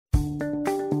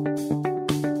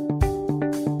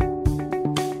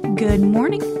Good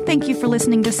morning. Thank you for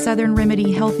listening to Southern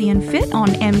Remedy Healthy and Fit on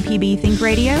MPB Think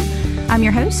Radio. I'm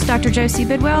your host, Dr. Josie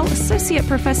Bidwell, Associate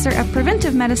Professor of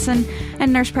Preventive Medicine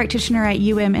and Nurse Practitioner at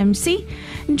UMMC.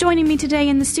 Joining me today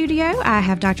in the studio, I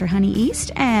have Dr. Honey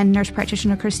East and Nurse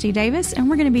Practitioner Christy Davis, and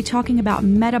we're going to be talking about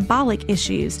metabolic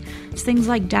issues. It's things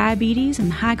like diabetes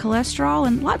and high cholesterol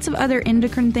and lots of other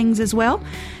endocrine things as well.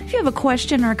 If you have a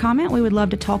question or a comment, we would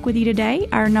love to talk with you today.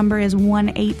 Our number is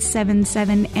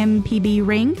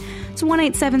 1-877-MPB-RING. It's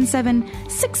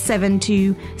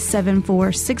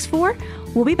 1-877-672-7464.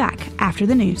 We'll be back after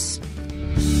the news.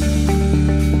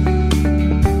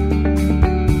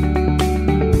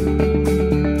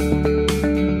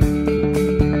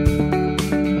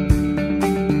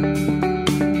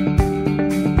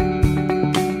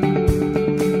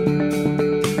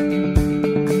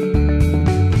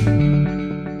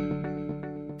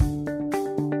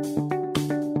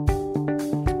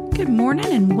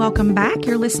 Welcome back.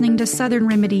 You're listening to Southern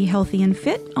Remedy Healthy and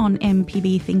Fit on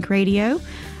MPB Think Radio.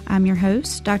 I'm your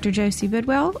host, Dr. Josie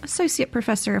Bidwell, Associate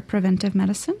Professor of Preventive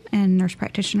Medicine and Nurse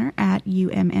Practitioner at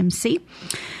UMMC.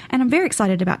 And I'm very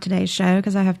excited about today's show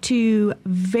because I have two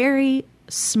very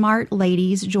smart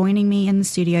ladies joining me in the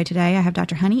studio today. I have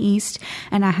Dr. Honey East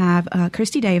and I have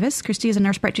Christy Davis. Christy is a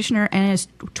nurse practitioner and is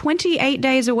 28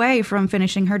 days away from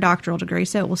finishing her doctoral degree,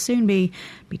 so it will soon be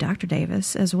Dr.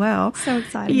 Davis as well. So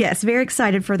excited. Yes, very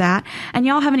excited for that. And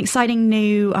y'all have an exciting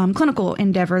new clinical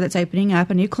endeavor that's opening up,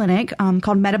 a new clinic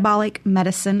called Metabolic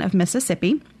Medicine of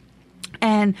Mississippi.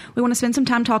 And we want to spend some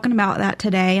time talking about that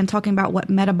today and talking about what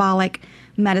metabolic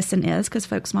medicine is, because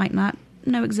folks might not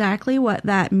know exactly what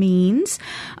that means,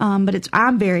 but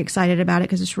I'm very excited about it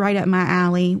because it's right up my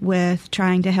alley with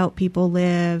trying to help people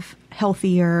live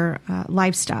healthier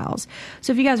lifestyles.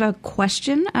 So if you guys have a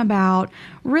question about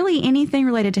really anything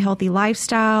related to healthy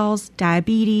lifestyles,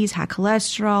 diabetes, high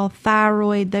cholesterol,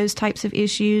 thyroid, those types of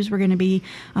issues, we're going to be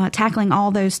tackling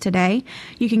all those today.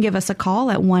 You can give us a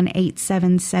call at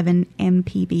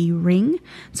 1-877-MPB-RING.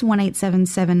 It's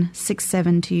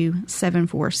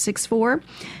 1-877-672-7464.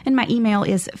 And my email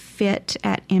is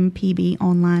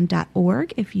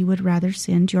fit@mpbonline.org if you would rather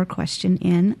send your question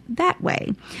in that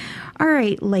way. All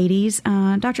right, ladies,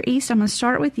 Dr. East, I'm going to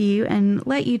start with you and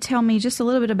let you tell me just a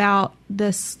little bit about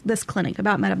this clinic,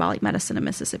 about metabolic medicine in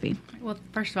Mississippi. Well,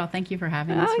 first of all, thank you for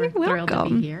having us. We're thrilled to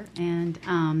welcome. be here. And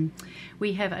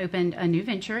we have opened a new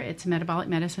venture. It's Metabolic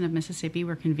Medicine of Mississippi.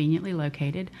 We're conveniently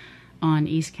located on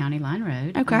East County Line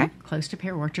Road, close to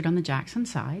Pear Orchard on the Jackson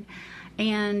side.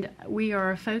 And we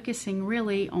are focusing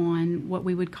really on what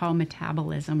we would call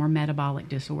metabolism or metabolic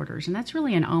disorders. And that's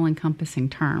really an all-encompassing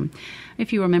term.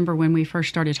 If you remember when we first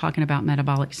started talking about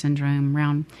metabolic syndrome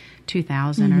around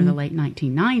 2000 or the late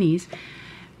 1990s,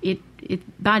 it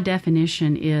by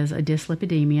definition is a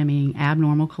dyslipidemia, meaning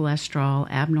abnormal cholesterol,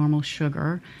 abnormal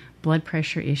sugar, blood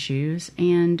pressure issues,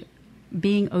 and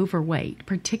being overweight,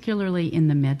 particularly in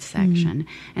the midsection.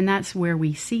 And that's where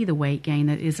we see the weight gain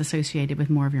that is associated with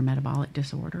more of your metabolic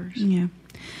disorders. Yeah.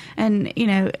 And,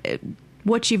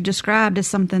 what you've described is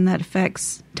something that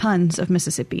affects tons of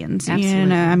Mississippians.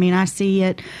 Absolutely. I see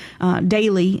it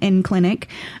daily in clinic.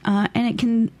 And it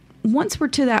can, once we're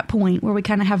to that point where we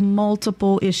kind of have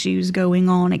multiple issues going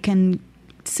on, it can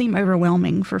seem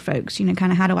overwhelming for folks,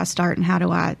 kind of how do I start and how do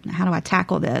I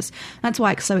tackle this? That's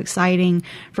why it's so exciting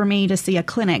for me to see a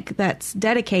clinic that's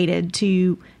dedicated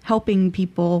to helping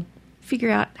people figure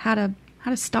out how to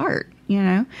start,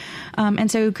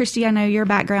 And so, Christy, I know your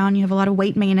background, you have a lot of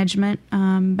weight management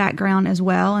background as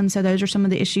well. And so those are some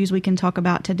of the issues we can talk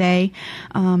about today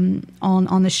on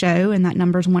the show. And that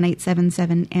number is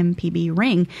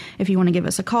 1-877-MPB-RING if you want to give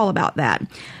us a call about that.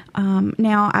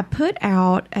 Now, I put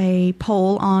out a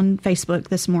poll on Facebook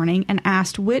this morning and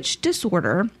asked which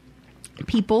disorder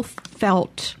people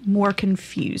felt more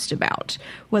confused about,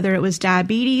 whether it was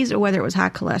diabetes or whether it was high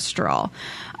cholesterol.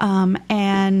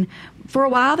 And for a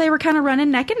while, they were kind of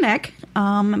running neck and neck.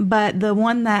 But the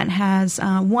one that has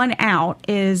won out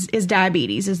is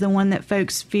diabetes, is the one that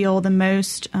folks feel the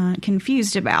most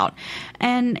confused about.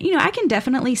 And, I can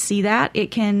definitely see that.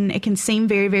 It can seem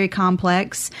very, very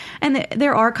complex. And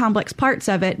there are complex parts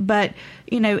of it. But,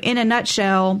 in a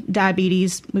nutshell,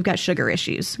 diabetes, we've got sugar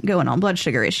issues going on, blood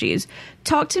sugar issues.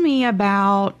 Talk to me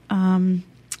about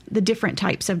the different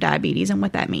types of diabetes and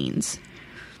what that means.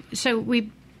 So we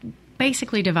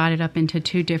basically divided up into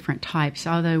two different types,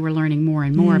 although we're learning more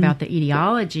and more about the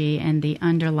etiology and the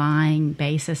underlying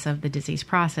basis of the disease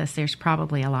process. There's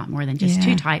probably a lot more than just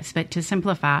two types, but to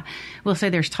simplify, we'll say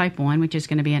there's type 1, which is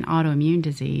going to be an autoimmune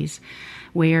disease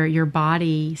where your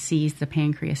body sees the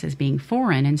pancreas as being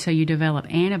foreign, and so you develop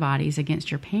antibodies against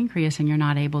your pancreas and you're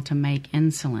not able to make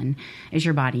insulin as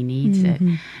your body needs it.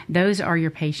 Those are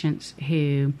your patients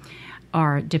who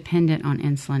are dependent on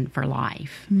insulin for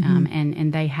life,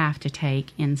 and they have to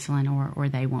take insulin or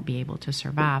they won't be able to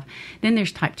survive. Then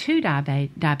there's type 2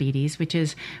 diabetes, which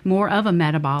is more of a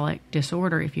metabolic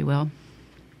disorder, if you will,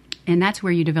 and that's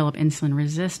where you develop insulin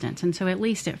resistance. And so at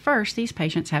least at first, these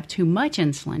patients have too much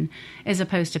insulin as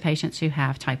opposed to patients who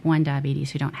have type 1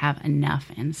 diabetes who don't have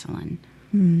enough insulin.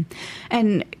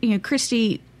 And,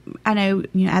 Christy, I know,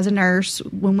 as a nurse,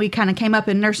 when we kind of came up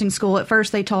in nursing school, at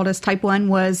first they taught us type 1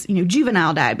 was,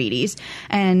 juvenile diabetes,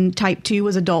 and type 2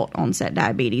 was adult onset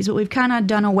diabetes. But we've kind of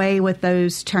done away with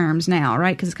those terms now,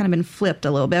 right? Because it's kind of been flipped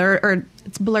a little bit, or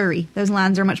it's blurry. Those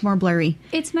lines are much more blurry.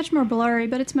 It's much more blurry,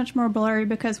 but it's much more blurry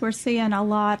because we're seeing a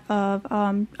lot of,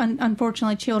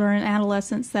 unfortunately, children and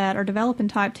adolescents that are developing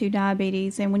type 2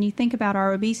 diabetes. And when you think about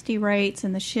our obesity rates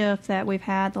and the shift that we've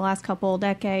had the last couple of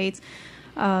decades,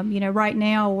 right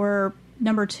now we're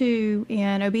number 2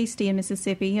 in obesity in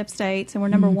Mississippi upstates, and we're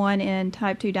number 1 in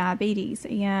type 2 diabetes.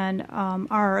 And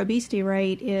our obesity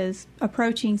rate is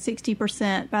approaching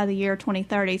 60% by the year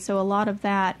 2030. So a lot of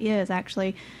that is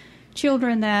actually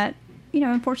children that,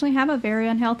 unfortunately have a very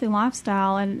unhealthy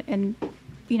lifestyle. And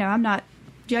I'm not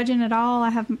judging at all. I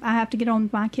have to get on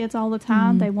my kids all the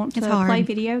time. They want to play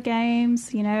video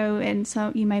games, and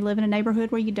so you may live in a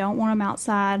neighborhood where you don't want them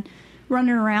outside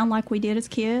running around like we did as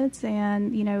kids,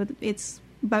 and it's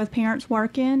both parents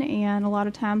working, and a lot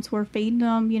of times we're feeding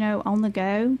them on the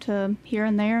go to here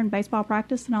and there and baseball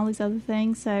practice and all these other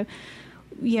things. So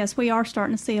yes, we are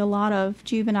starting to see a lot of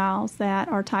juveniles that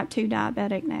are type 2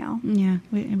 diabetic now. Yeah,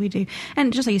 we do.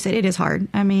 And just like you said, it is hard.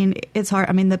 I mean, it's hard.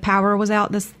 I mean, the power was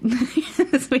out this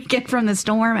this weekend from the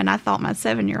storm, and I thought my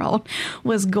 7-year-old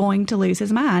was going to lose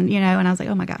his mind, and I was like,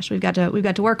 oh my gosh, we've got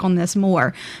to work on this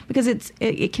more, because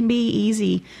it can be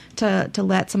easy to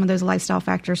let some of those lifestyle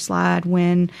factors slide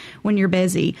when you're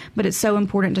busy. But it's so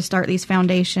important to start these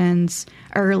foundations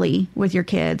early with your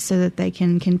kids so that they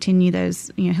can continue those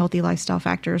healthy lifestyle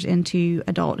factors into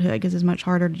adulthood, because it's much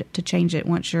harder to change it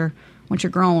once you're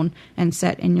grown and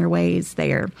set in your ways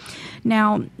there.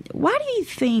 Now, why do you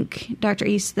think, Dr.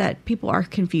 East, that people are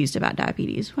confused about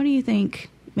diabetes? What do you think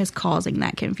is causing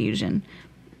that confusion?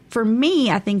 For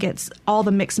me, I think it's all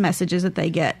the mixed messages that they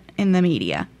get in the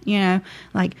media.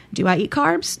 Like, do I eat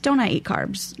carbs? Don't I eat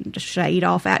carbs? Should I eat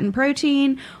all fat and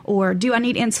protein? Or do I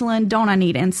need insulin? Don't I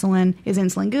need insulin? Is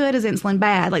insulin good? Is insulin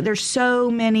bad? Like, there's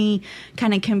so many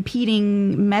kind of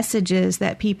competing messages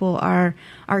that people are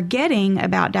getting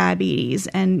about diabetes.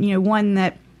 And, one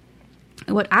that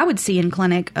what I would see in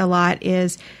clinic a lot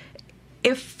is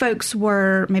if folks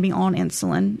were maybe on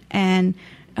insulin and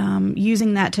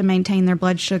using that to maintain their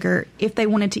blood sugar, if they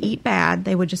wanted to eat bad,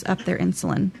 they would just up their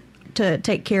insulin to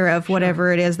take care of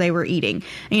whatever it is they were eating.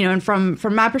 And from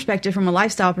my perspective, from a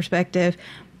lifestyle perspective,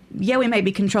 yeah, we may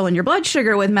be controlling your blood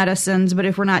sugar with medicines, but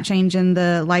if we're not changing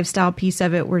the lifestyle piece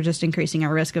of it, we're just increasing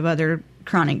our risk of other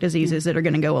chronic diseases that are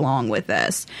going to go along with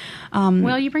this.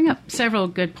 Well, you bring up several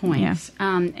good points.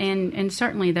 Yeah. And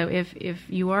certainly, though, if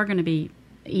you are going to be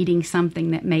eating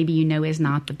something that maybe is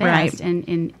not the best, right,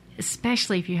 and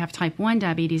especially if you have type 1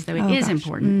 diabetes, though, it is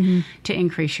important to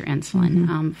increase your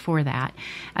insulin for that.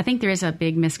 I think there is a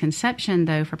big misconception,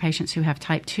 though, for patients who have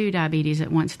type 2 diabetes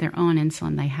that once they're on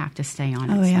insulin, they have to stay on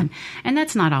insulin. Yeah. And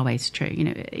that's not always true.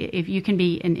 If you can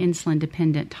be an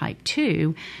insulin-dependent type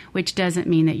 2, which doesn't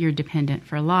mean that you're dependent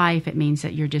for life. It means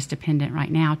that you're just dependent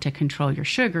right now to control your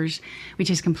sugars, which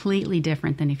is completely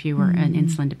different than if you were an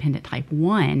insulin-dependent type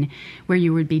 1, where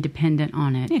you would be dependent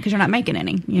on it. Yeah, because you're not making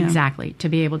any. Exactly, to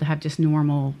be able to have just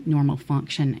normal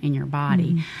function in your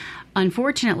body.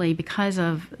 Unfortunately, because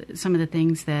of some of the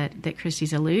things that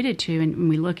Christy's alluded to, and when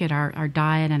we look at our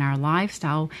diet and our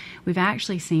lifestyle, we've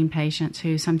actually seen patients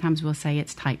who sometimes will say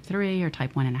it's type 3 or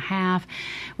type 1.5,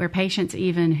 where patients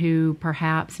even who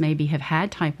perhaps maybe have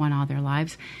had type 1 all their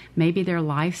lives, maybe their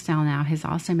lifestyle now has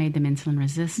also made them insulin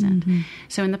resistant.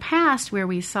 So in the past, where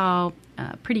we saw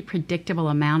a pretty predictable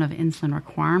amount of insulin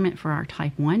requirement for our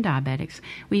type 1 diabetics,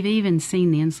 we've even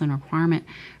seen the insulin requirement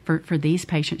for these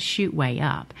patients shoot way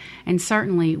up. And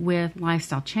certainly with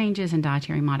lifestyle changes and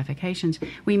dietary modifications,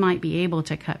 we might be able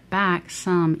to cut back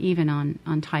some even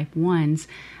on type 1s,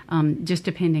 just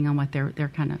depending on what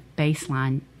their kind of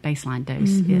baseline dose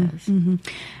is.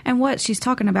 And what she's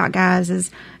talking about, guys,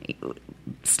 is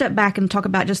step back and talk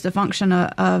about just the function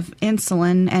of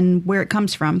insulin and where it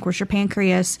comes from. Of course, your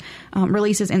pancreas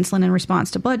releases insulin in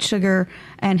response to blood sugar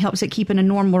and helps it keep in a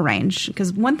normal range.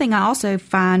 Because one thing I also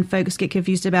find folks get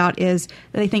confused about is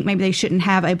that they think maybe they shouldn't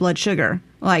have a blood sugar,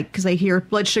 like because they hear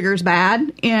blood sugar is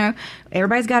bad.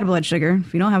 Everybody's got a blood sugar.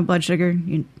 If you don't have a blood sugar,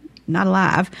 you're not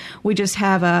alive. We just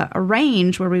have a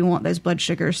range where we want those blood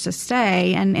sugars to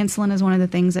stay, and insulin is one of the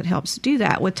things that helps do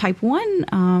that. With type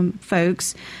 1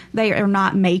 folks, they are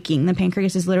not making, the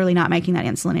pancreas is literally not making that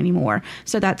insulin anymore.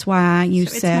 So that's why you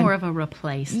said... it's more of a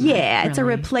replacement. Yeah, it's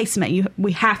really a replacement.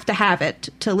 We have to have it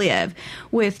to live.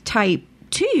 With type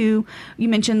 2, you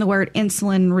mentioned the word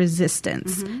insulin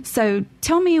resistance. Mm-hmm. So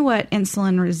tell me what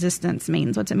insulin resistance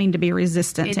means. What's it mean to be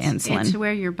resistant to insulin? It's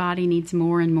where your body needs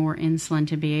more and more insulin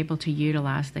to be able to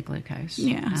utilize the glucose.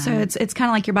 Yeah, so it's kind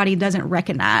of like your body doesn't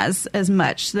recognize as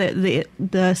much the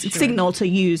sure. signal to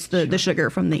use the sugar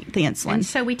from the insulin. And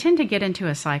so we tend to get into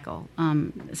a cycle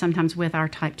sometimes with our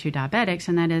type 2 diabetics,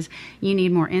 and that is you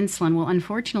need more insulin. Well,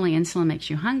 unfortunately, insulin makes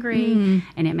you hungry,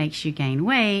 and it makes you gain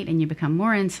weight, and you become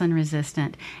more insulin resistant.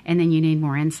 And then you need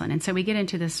more insulin. And so we get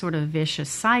into this sort of vicious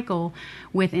cycle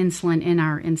with insulin in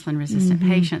our insulin-resistant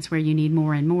patients where you need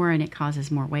more and more, and it causes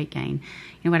more weight gain.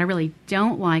 What I really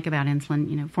don't like about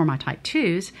insulin, for my type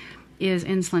 2s, is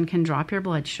insulin can drop your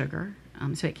blood sugar.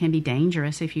 So it can be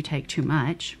dangerous if you take too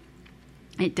much.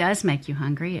 It does make you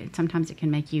hungry. Sometimes it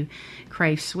can make you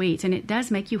crave sweets, and it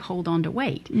does make you hold on to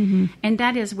weight. Mm-hmm. And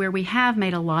that is where we have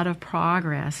made a lot of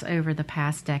progress over the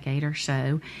past decade or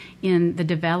so in the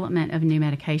development of new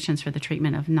medications for the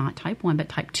treatment of not type 1, but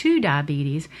type 2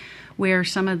 diabetes, where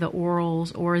some of the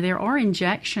orals, or there are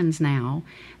injections now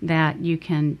that you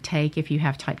can take if you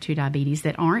have type 2 diabetes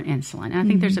that aren't insulin. And I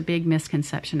think there's a big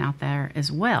misconception out there as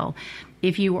well.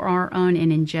 If you are on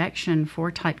an injection for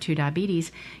type 2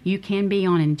 diabetes, you can be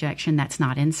on an injection that's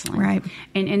not insulin. Right.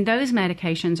 And those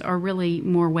medications are really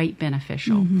more weight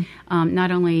beneficial. Not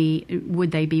only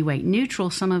would they be weight neutral,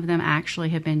 some of them actually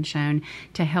have been shown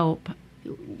to help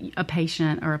a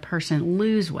patient or a person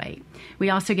lose weight.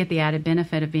 We also get the added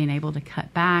benefit of being able to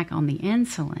cut back on the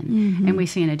insulin, and we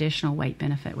see an additional weight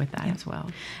benefit with that as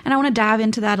well. And I want to dive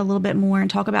into that a little bit more and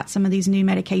talk about some of these new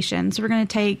medications. We're going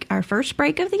to take our first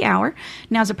break of the hour.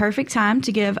 Now's a perfect time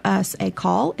to give us a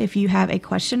call if you have a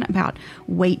question about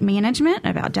weight management,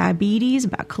 about diabetes,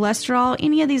 about cholesterol,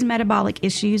 any of these metabolic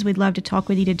issues. We'd love to talk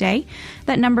with you today.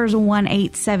 That number is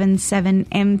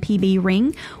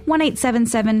 1-877-MPB-RING,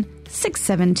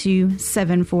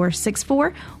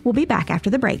 1-877-672-7464. We'll be back after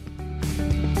the break.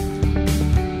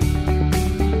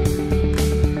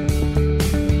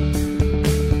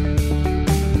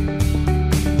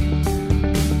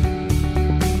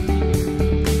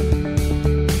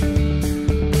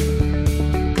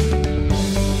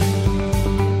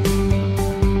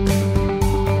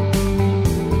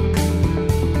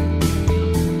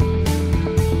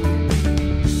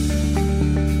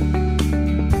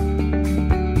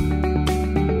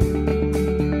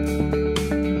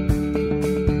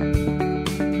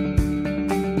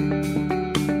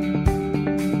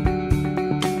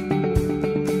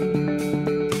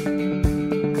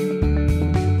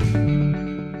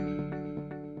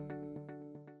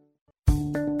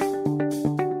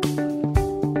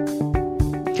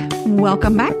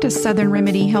 Welcome back to Southern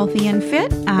Remedy Healthy and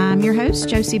Fit. I'm your host,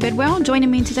 Josie Bidwell. Joining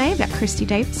me today, I've got Christy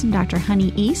Davis and Dr.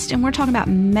 Honey East, and we're talking about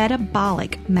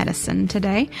metabolic medicine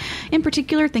today. In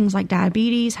particular, things like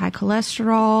diabetes, high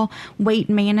cholesterol, weight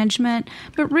management,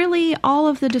 but really all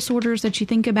of the disorders that you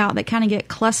think about that kind of get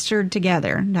clustered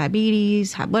together.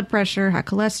 Diabetes, high blood pressure, high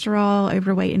cholesterol,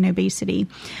 overweight, and obesity.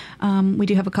 We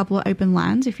do have a couple of open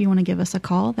lines if you want to give us a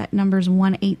call. That number is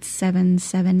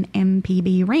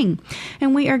 1-877-MPB-RING.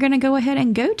 And we are going to go ahead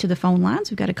and go to the phone lines.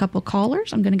 We've got a couple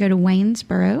callers. I'm going to go to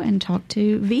Waynesboro and talk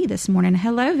to V this morning.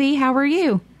 Hello, V. How are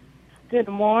you? Good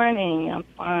morning. I'm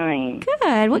fine.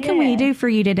 Good. What can we do for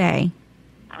you today?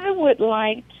 I would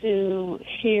like to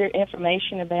hear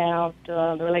information about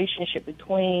the relationship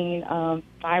between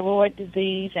thyroid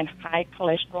disease and high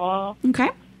cholesterol.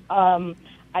 Okay.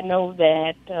 I know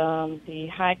that the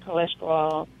high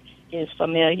cholesterol is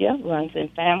familiar, runs in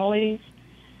families,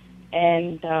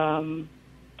 and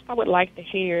I would like to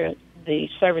hear the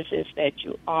services that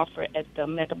you offer at the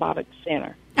Metabolic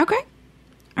Center. Okay.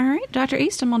 All right, Dr.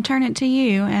 East, I'm going to turn it to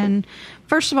you. And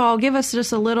first of all, give us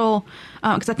just a little,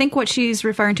 because I think what she's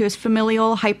referring to is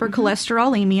familial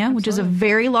hypercholesterolemia, which is a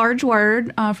very large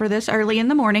word for this early in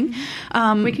the morning.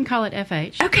 We can call it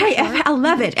FH. Okay, I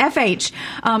love it, FH.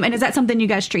 And is that something you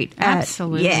guys treat?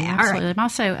 Absolutely. Yeah, absolutely. All right. I'm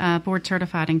also board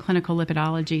certified in clinical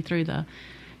lipidology through the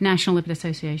National Lipid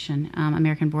Association,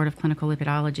 American Board of Clinical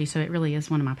Lipidology. So it really is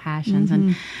one of my passions.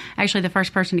 And actually, the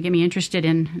first person to get me interested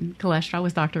in cholesterol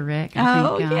was Dr. Rick.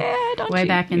 I think, way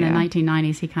back in the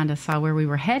 1990s, he kind of saw where we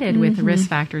were headed with the risk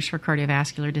factors for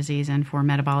cardiovascular disease and for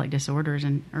metabolic disorders.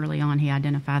 And early on, he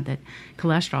identified that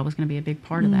cholesterol was going to be a big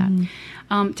part of that.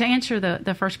 To answer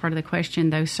the first part of the question,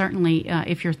 though, certainly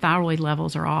if your thyroid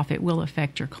levels are off, it will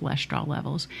affect your cholesterol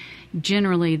levels.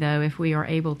 Generally, though, if we are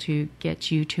able to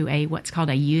get you to what's called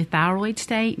a euthyroid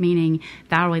state, meaning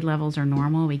thyroid levels are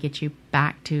normal, we get you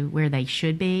back to where they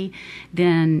should be,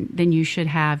 then you should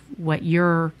have what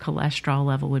your cholesterol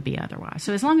level would be otherwise.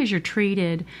 So as long as you're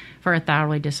treated for a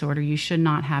thyroid disorder, you should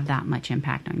not have that much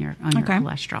impact on your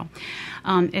cholesterol.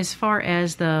 As far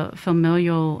as the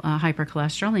familial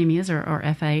hypercholesterolemias or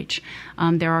FH,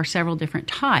 there are several different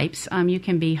types. You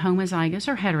can be homozygous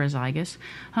or heterozygous.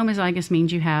 Homozygous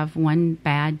means you have one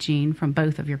bad gene from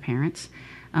both of your parents.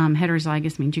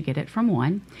 Heterozygous means you get it from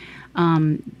one.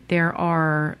 There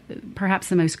are perhaps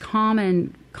the most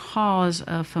common cause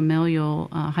of familial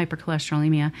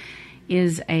hypercholesterolemia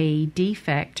is a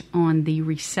defect on the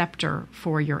receptor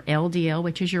for your LDL,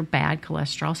 which is your bad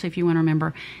cholesterol. So if you want to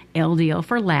remember LDL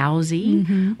for lousy,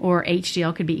 or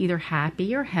HDL could be either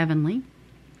happy or heavenly.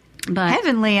 But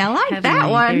heavenly, I like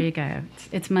that one. There you go.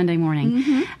 It's Monday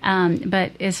morning.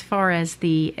 But as far as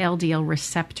the LDL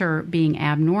receptor being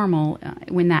abnormal,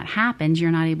 when that happens,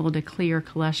 you're not able to clear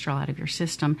cholesterol out of your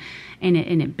system, and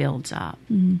it builds up.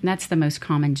 And that's the most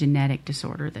common genetic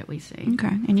disorder that we see. Okay.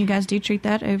 And you guys do treat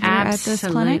that over at this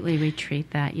clinic? Absolutely, we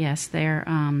treat that. Yes, they're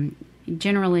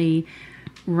generally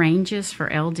ranges for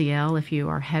LDL, if you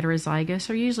are heterozygous,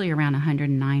 are usually around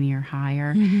 190 or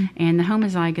higher. And the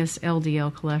homozygous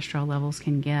LDL cholesterol levels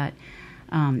can get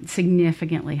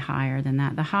significantly higher than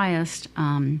that. The highest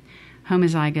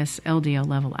homozygous LDL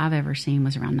level I've ever seen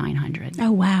was around 900.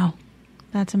 Oh, wow.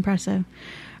 That's impressive.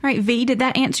 All right, V, did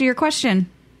that answer your question?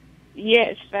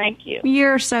 Yes, thank you.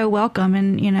 You're so welcome.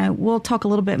 And, we'll talk a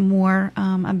little bit more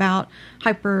about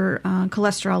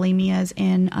hypercholesterolemias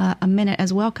in a minute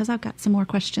as well, because I've got some more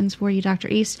questions for you, Dr.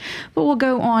 East. But we'll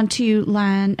go on to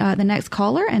line the next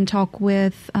caller and talk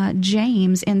with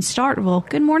James in Starkville.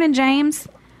 Good morning, James.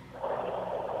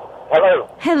 Hello.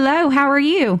 Hello. How are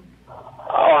you?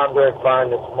 Oh, I'm doing fine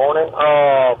this morning.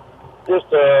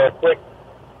 Just a quick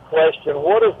question.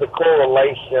 What is the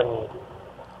correlation?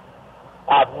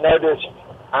 I've noticed,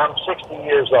 I'm 60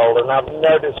 years old, and I've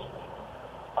noticed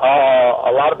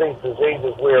a lot of these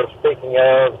diseases we are speaking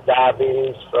of,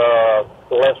 diabetes,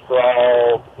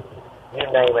 cholesterol, you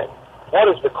name it. What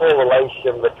is the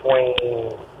correlation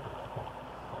between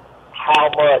how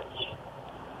much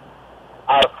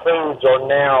our foods are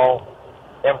now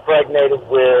impregnated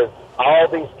with all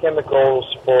these chemicals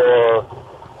for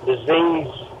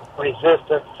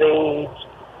disease-resistant seeds,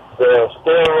 the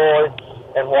steroids,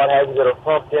 and what have you that are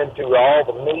pumped into all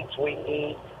the meats we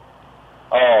eat?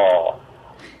 How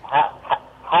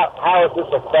is this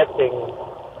affecting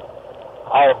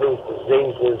all of these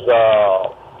diseases?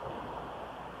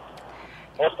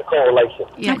 What's the correlation?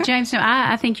 Yeah, okay. James, no,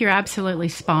 I think you're absolutely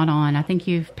spot on. I think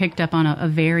you've picked up on a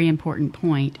very important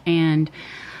point. And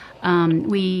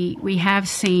we have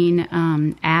seen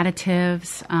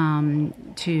additives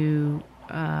to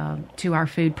our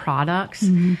food products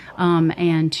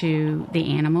and to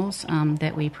the animals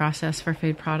that we process for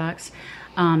food products.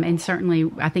 And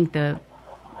certainly, I think the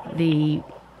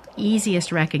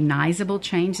easiest recognizable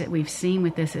change that we've seen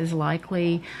with this is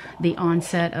likely the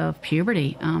onset of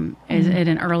puberty at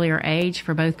an earlier age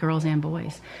for both girls and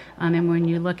boys. And when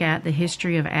you look at the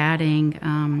history of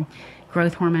adding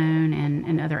growth hormone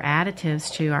and other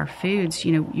additives to our foods,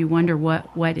 you wonder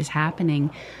what is happening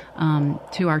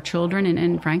to our children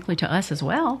and frankly to us as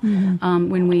well.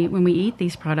 When we eat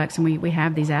these products and we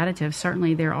have these additives,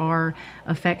 certainly there are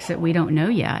effects that we don't know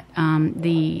yet.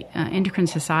 The endocrine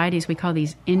societies, we call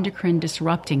these endocrine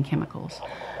disrupting chemicals,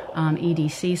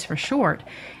 EDCs for short.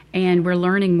 And we're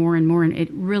learning more and more, and it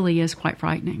really is quite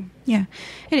frightening. Yeah,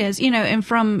 it is. And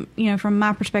from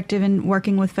my perspective and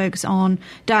working with folks on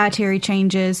dietary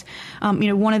changes,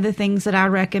 one of the things that I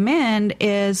recommend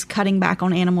is cutting back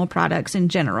on animal products in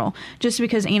general. Just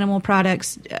because animal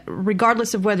products,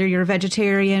 regardless of whether you're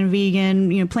vegetarian,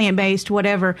 vegan, plant-based,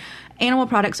 whatever, animal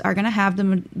products are going to have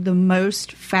the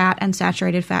most fat and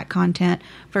saturated fat content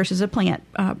versus a plant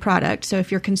product. So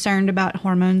if you're concerned about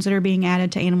hormones that are being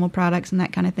added to animal products and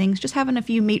that kind of things, just having a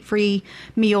few meat-free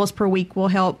meals per week will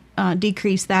help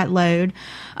decrease that load.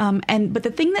 But the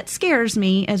thing that scares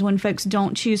me is when folks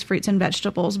don't choose fruits and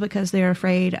vegetables because they're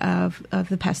afraid of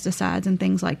the pesticides and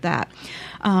things like that.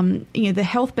 The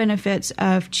health benefits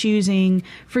of choosing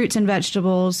fruits and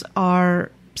vegetables are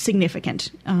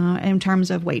significant in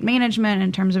terms of weight management,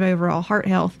 in terms of overall heart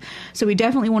health. So we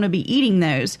definitely want to be eating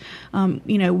those.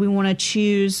 We want to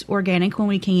choose organic when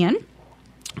we can.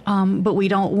 But we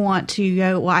don't want to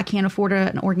go, well, I can't afford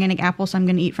an organic apple, so I'm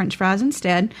going to eat French fries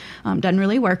instead. Doesn't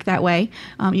really work that way.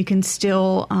 You can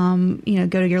still, go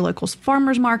to your local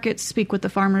farmers markets, speak with the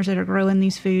farmers that are growing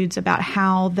these foods about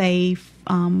how they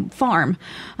farm,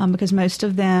 because most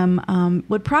of them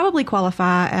would probably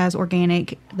qualify as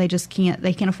organic. They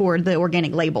can't afford the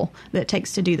organic label that it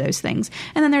takes to do those things.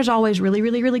 And then there's always really,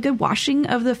 really, really good washing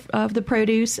of the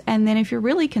produce. And then if you're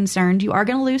really concerned, you are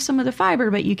going to lose some of the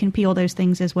fiber, but you can peel those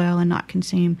things as well and not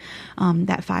consume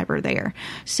that fiber there.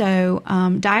 So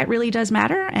diet really does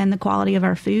matter, and the quality of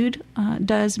our food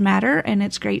does matter. And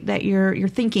it's great that you're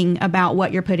thinking about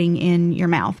what you're putting in your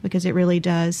mouth, because it really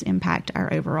does impact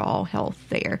our overall health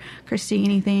there. Christy,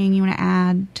 anything you want to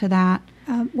add to that?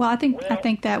 Well, I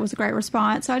think that was a great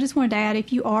response. So I just wanted to add,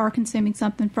 if you are consuming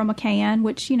something from a can,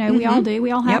 which, we all do,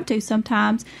 we all have to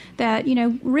sometimes, that,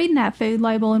 reading that food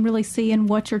label and really seeing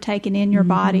what you're taking in your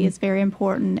body is very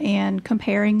important, and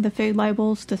comparing the food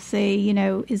labels to see,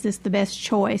 is this the best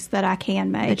choice that I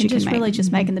can make? And just really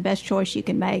just making the best choice you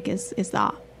can make is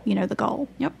the goal.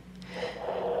 Yep.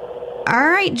 All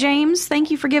right, James, thank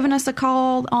you for giving us a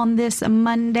call on this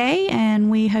Monday,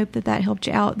 and we hope that helped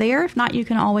you out there. If not, you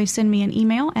can always send me an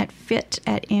email at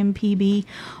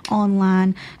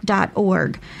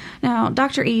fit@mpbonline.org. Now,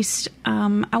 Dr. East,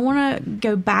 I want to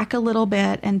go back a little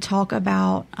bit and talk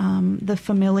about the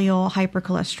familial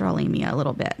hypercholesterolemia a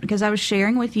little bit, because I was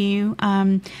sharing with you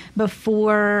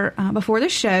before the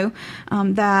show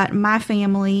that my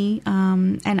family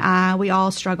and we all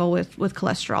struggle with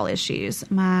cholesterol issues.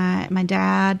 My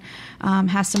dad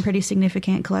has some pretty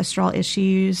significant cholesterol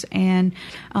issues, and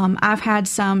I've had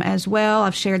some as well.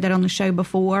 I've shared that on the show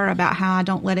before about how I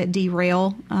don't let it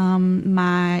derail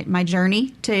my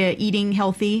journey to eating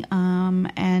healthy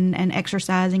and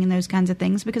exercising and those kinds of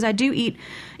things, because I do eat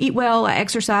well, I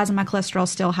exercise, and my cholesterol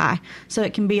is still high, so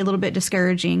it can be a little bit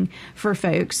discouraging for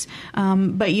folks.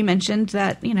 But you mentioned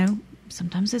that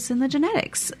sometimes it's in the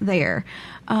genetics there.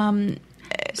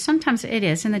 Sometimes it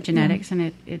is in the genetics,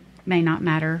 and it may not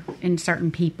matter in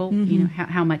certain people,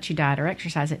 how much you diet or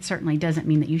exercise. It certainly doesn't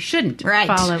mean that you shouldn't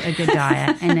follow a good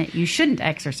diet and that you shouldn't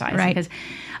exercise, because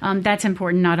that's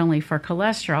important not only for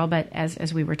cholesterol, but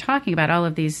as we were talking about, all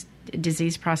of these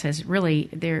disease process, really,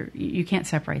 you can't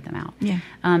separate them out. Yeah.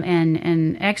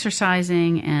 And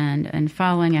exercising and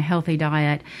following a healthy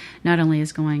diet not only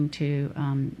is going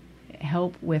to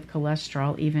help with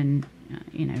cholesterol, even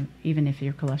if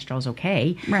your cholesterol is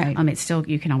okay, it's still,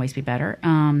 you can always be better.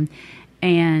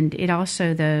 And it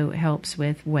also, though, helps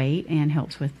with weight and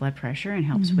helps with blood pressure and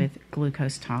helps with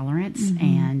glucose tolerance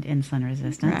and insulin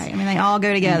resistance. Right. I mean, they all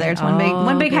go together. It's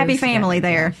one big happy family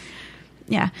there.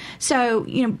 Yeah. So,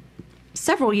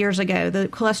 several years ago, the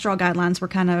cholesterol guidelines were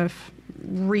kind of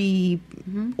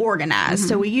reorganized.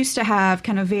 So we used to have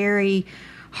kind of very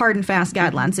hard and fast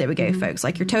guidelines that we gave folks.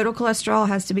 Like, your total cholesterol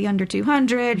has to be under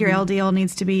 200, your LDL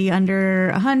needs to be under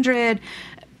 100.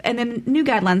 And then new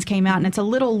guidelines came out, and it's a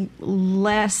little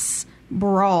less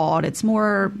broad. It's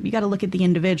more, you got to look at the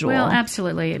individual. Well,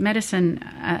 absolutely. Medicine,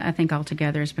 I think,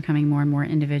 altogether is becoming more and more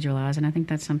individualized, and I think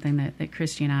that's something that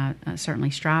Christy and I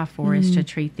certainly strive for, is to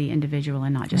treat the individual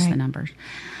and not just the numbers.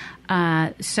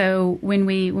 So when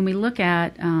we look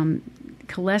at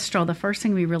cholesterol, the first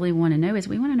thing we really want to know is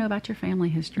we want to know about your family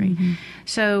history.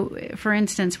 So, for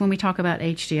instance, when we talk about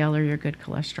HDL, or your good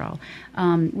cholesterol,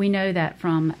 we know that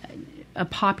from a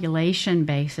population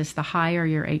basis, the higher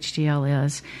your HDL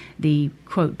is, the,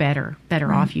 quote, better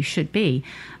off you should be.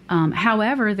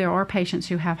 However, there are patients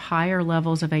who have higher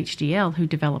levels of HDL who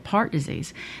develop heart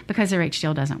disease because their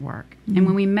HDL doesn't work. And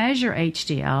when we measure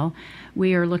HDL,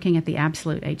 we are looking at the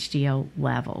absolute HDL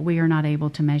level. We are not able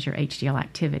to measure HDL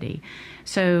activity.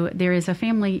 So there is a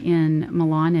family in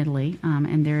Milan, Italy,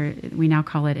 and we now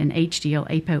call it an HDL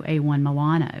ApoA1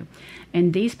 Milano.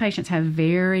 And these patients have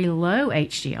very low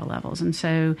HDL levels. And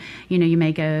so, you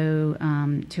may go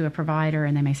to a provider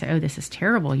and they may say, oh, this is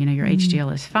terrible. Your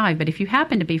HDL is 5. But if you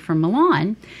happen to be from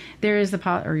Milan, there is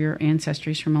or your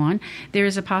ancestry is from Milan, there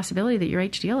is a possibility that your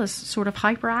HDL is sort of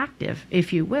hyperactive,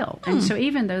 if you will. And so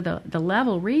even though the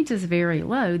level reads as very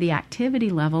low, the activity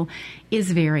level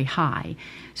is very high.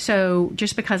 So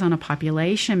just because on a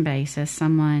population basis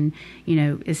someone,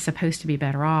 is supposed to be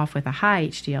better off with a high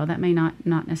HDL, that may not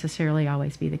necessarily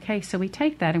always be the case. So we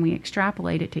take that and we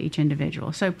extrapolate it to each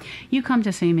individual. So you come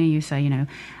to see me, you say,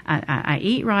 I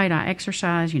eat right, I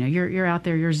exercise, you're out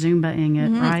there, you're Zumbaing it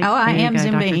right? Oh, I am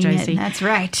Dr. Zooming Josie. it. That's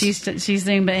right. She's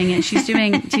Zooming it. She's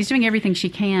doing everything she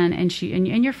can, and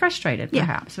you're frustrated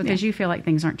perhaps because you feel like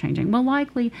things aren't changing. Well,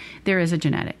 likely there is a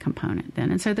genetic component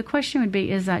then, and so the question would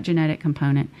be: is that genetic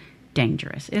component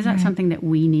dangerous? Is that something that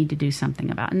we need to do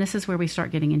something about? And this is where we start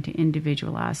getting into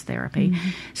individualized therapy.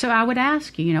 So I would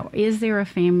ask you, is there a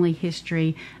family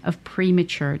history of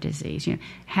premature disease?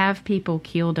 Have people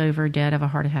keeled over dead of a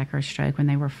heart attack or a stroke when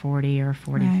they were 40 or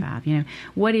 45? Right.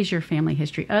 What is your family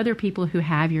history? Other people who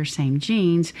have your same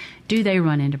genes, do they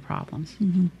run into problems?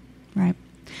 Right.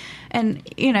 And,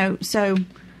 so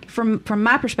from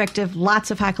my perspective,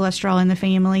 lots of high cholesterol in the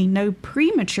family, no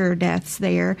premature deaths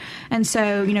there. And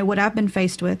so, what I've been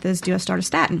faced with is, do I start a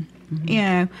statin?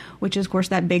 Which is, of course,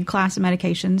 that big class of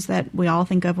medications that we all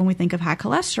think of when we think of high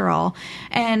cholesterol.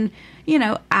 And,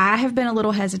 I have been a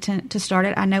little hesitant to start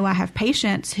it. I know I have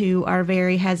patients who are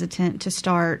very hesitant to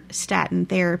start statin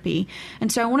therapy.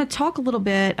 And so I want to talk a little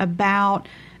bit about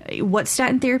what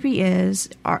statin therapy is,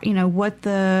 or, what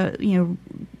the,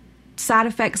 side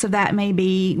effects of that may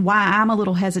be, why I'm a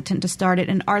little hesitant to start it,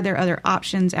 and are there other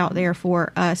options out there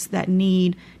for us that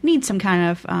need some kind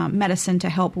of medicine to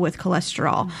help with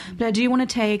cholesterol. But I do want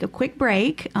to take a quick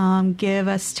break, give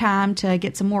us time to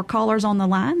get some more callers on the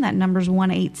line. That number's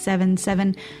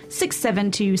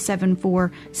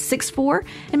 1-877-672-7464,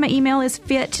 and my email is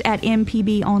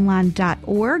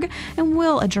fit@mpbonline.org, and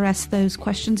we'll address those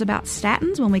questions about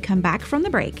statins when we come back from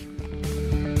the break.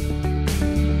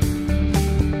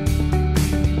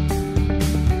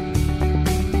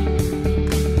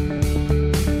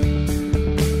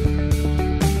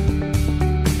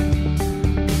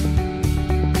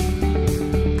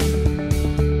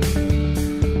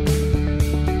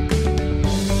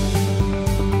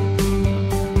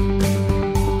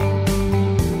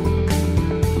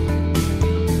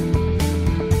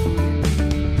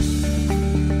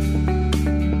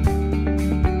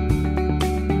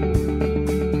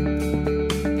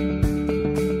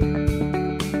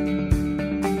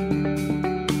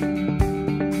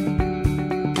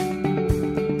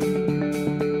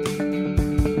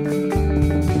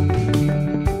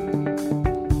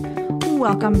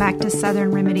 Welcome back to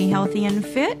Southern Remedy Healthy and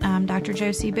Fit. I'm Dr.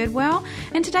 Josie Bidwell,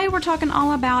 and today we're talking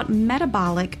all about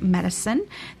metabolic medicine,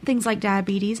 things like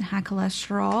diabetes and high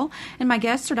cholesterol. And my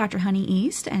guests are Dr. Honey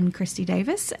East and Christy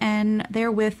Davis, and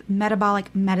they're with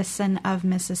Metabolic Medicine of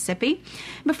Mississippi.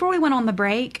 Before we went on the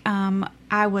break,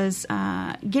 I was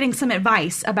getting some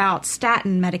advice about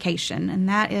statin medication, and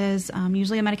that is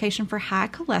usually a medication for high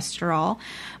cholesterol.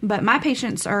 But my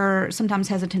patients are sometimes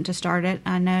hesitant to start it.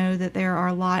 I know that there are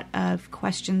a lot of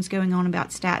questions going on about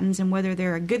statins and whether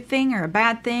they're a good thing or a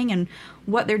bad thing, and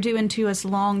what they're doing to us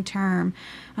long term.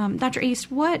 Dr.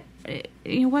 East, what's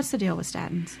the deal with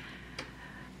statins?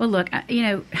 Well, look, I'm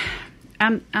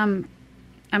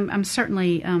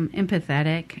certainly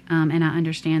empathetic, and I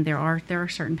understand there are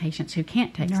certain patients who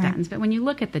can't take statins. But when you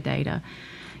look at the data,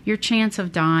 your chance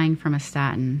of dying from a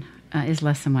statin is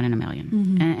less than 1 in a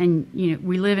million. And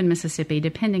we live in Mississippi.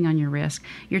 Depending on your risk,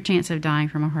 your chance of dying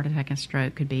from a heart attack and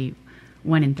stroke could be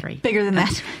 1 in 3. Bigger than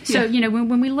that. So,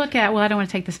 when we look at, I don't want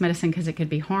to take this medicine because it could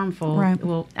be harmful. Right.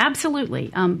 Well,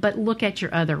 absolutely. But look at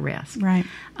your other risk. Right.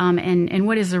 And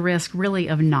what is the risk really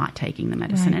of not taking the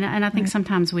medicine? Right. And I think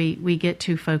sometimes we get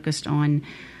too focused on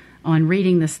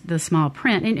reading the small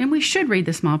print. And we should read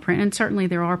the small print. And certainly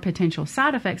there are potential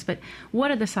side effects. But what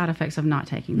are the side effects of not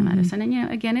taking the medicine?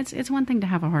 And, again, it's one thing to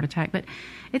have a heart attack, but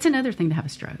it's another thing to have a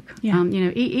stroke. Yeah.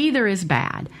 Either is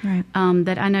bad. Right.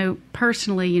 That I know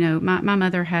personally, my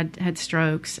mother had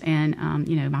strokes, and,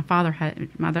 my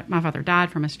father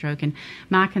died from a stroke. And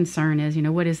my concern is,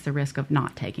 what is the risk of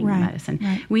not taking the medicine?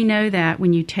 Right. We know that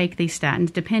when you take these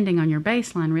statins, depending on your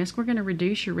baseline risk, we're going to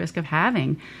reduce your risk of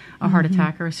having a heart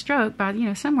attack or a stroke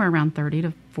by, somewhere around 30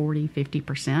 to 40,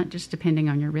 50%, just depending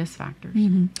on your risk factors.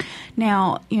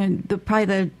 Now,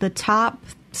 probably the top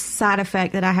side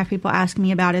effect that I have people ask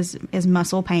me about is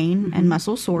muscle pain and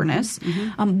muscle soreness.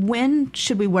 When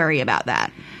should we worry about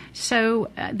that? So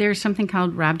there's something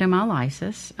called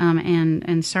rhabdomyolysis,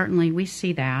 and certainly we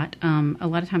see that. A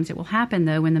lot of times it will happen,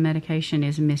 though, when the medication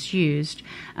is misused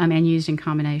and used in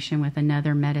combination with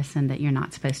another medicine that you're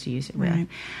not supposed to use it with. Right.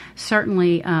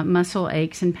 Certainly muscle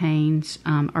aches and pains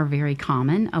are very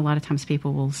common. A lot of times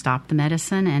people will stop the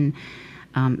medicine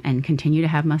and continue to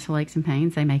have muscle aches and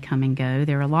pains. They may come and go.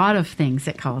 There are a lot of things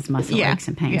that cause muscle aches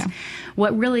and pains. Yeah.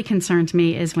 What really concerns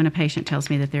me is when a patient tells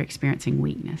me that they're experiencing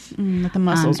weakness. That the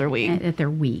muscles are weak. That they're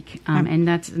weak. And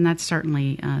that's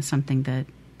certainly something that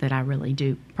that I really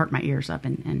do perk my ears up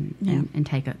and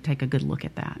take a good look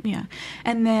at that. Yeah.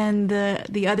 And then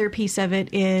the other piece of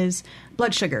it is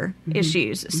blood sugar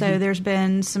issues. So there's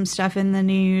been some stuff in the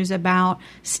news about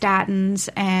statins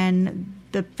and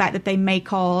the fact that they may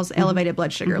cause elevated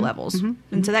blood sugar levels.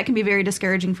 And so that can be very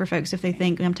discouraging for folks if they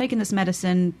think, I'm taking this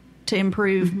medicine to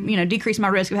improve, decrease my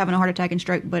risk of having a heart attack and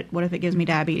stroke, but what if it gives me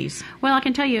diabetes? Well, I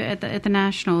can tell you at the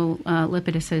National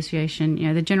Lipid Association,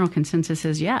 the general consensus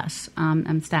is yes.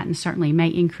 Statins certainly may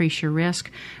increase your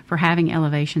risk for having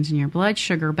elevations in your blood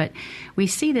sugar, but we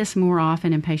see this more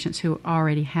often in patients who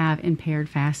already have impaired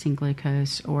fasting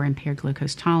glucose or impaired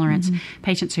glucose tolerance,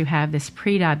 patients who have this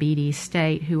prediabetes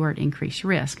state who are at increased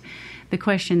risk. The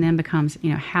question then becomes,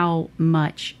 how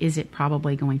much is it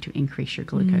probably going to increase your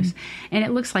glucose? And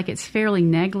it looks like it's fairly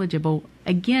negligible,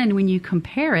 again, when you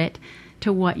compare it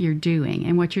to what you're doing.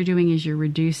 And what you're doing is you're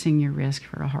reducing your risk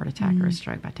for a heart attack or a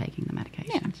stroke by taking the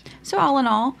medications. Yeah. So all in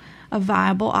all, a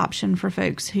viable option for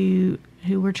folks who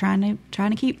we're trying to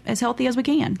keep as healthy as we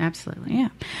can. Absolutely. Yeah.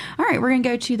 All right, we're going to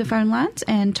go to the phone lines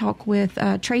and talk with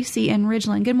Tracy in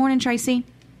Ridgeland. Good morning, Tracy.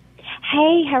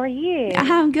 Hey, how are you?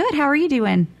 I'm good. How are you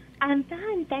doing? I'm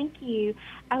fine, thank you.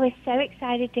 I was so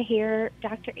excited to hear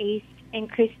Dr. East and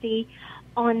Christy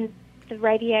on the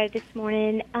radio this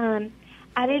morning. I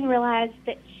didn't realize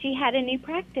that she had a new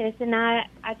practice, and I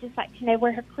just like to know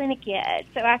where her clinic is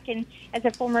so I can, as a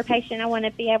former patient, I want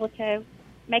to be able to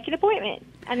make an appointment.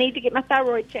 I need to get my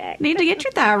thyroid checked. Need to get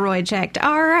your thyroid checked.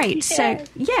 All right.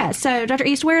 Yes. So Dr.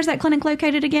 East, where is that clinic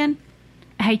located again?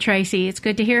 Hey, Tracy, it's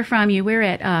good to hear from you. We're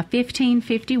at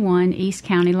 1551 East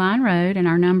County Line Road, and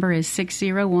our number is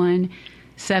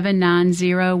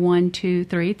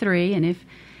 601-790-1233. And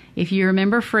if you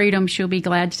remember Freedom, she'll be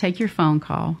glad to take your phone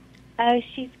call. Oh,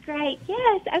 she's great.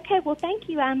 Yes. Okay, well, thank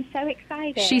you. I'm so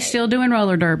excited. She's still doing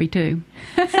roller derby, too.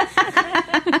 Great.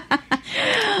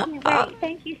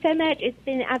 Thank you so much.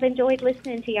 I've enjoyed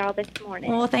listening to y'all this morning.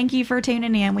 Well, thank you for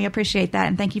tuning in. We appreciate that,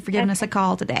 and thank you for giving us a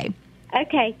call today.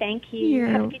 Okay, thank you.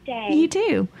 Have a good day. You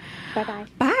too. Bye-bye.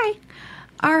 Bye.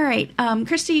 All right.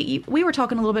 Christy, we were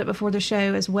talking a little bit before the show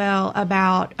as well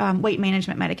about weight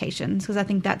management medications, because I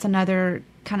think that's another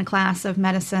kind of class of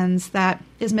medicines that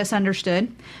is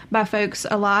misunderstood by folks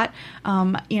a lot.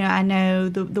 I know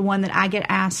the one that I get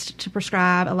asked to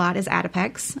prescribe a lot is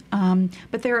Adipex,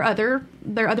 but there are other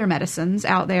medicines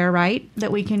out there, right,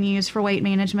 that we can use for weight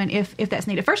management if that's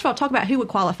needed. First of all, talk about who would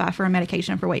qualify for a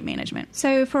medication for weight management.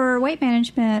 So for weight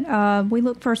management, we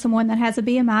look for someone that has a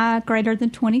BMI greater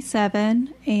than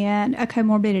 27 and a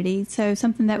comorbidity, so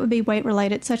something that would be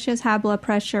weight-related, such as high blood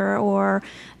pressure or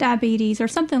diabetes or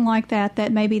something like that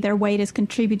maybe their weight is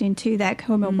contributing to that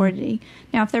comorbidity.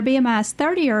 Now, if their BMI is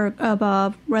 30 or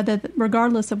above,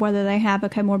 regardless of whether they have a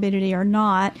comorbidity or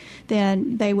not,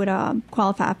 then they would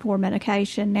qualify for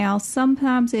medication. Now,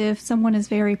 sometimes if someone is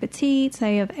very petite,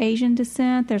 say of Asian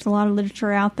descent, there's a lot of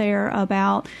literature out there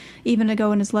about even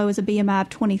going as low as a BMI of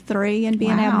 23 and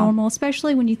being abnormal,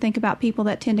 especially when you think about people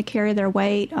that tend to carry their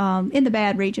weight in the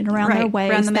bad region, around their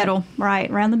waist. Around the middle.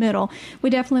 Right, around the middle. We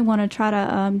definitely want to try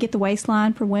to get the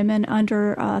waistline for women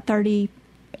under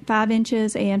 35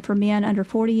 inches and for men under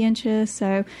 40 inches.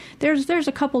 So there's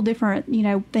a couple different,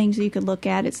 things you could look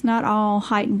at. It's not all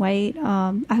height and weight.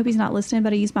 I hope he's not listening,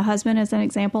 but I use my husband as an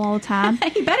example all the time.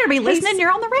 He better be listening.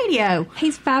 You're on the radio.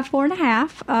 He's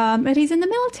 5'4.5", but he's in the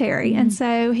military. And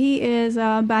so he is,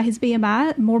 by his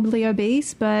BMI, morbidly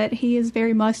obese, but he is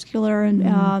very muscular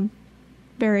and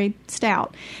very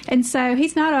stout, and so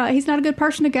he's not a good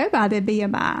person to go by the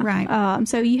BMI. Right.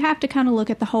 So you have to kind of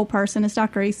look at the whole person. As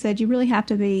Dr. East said, you really have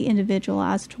to be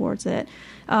individualized towards it.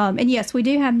 And yes, we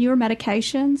do have newer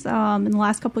medications. In the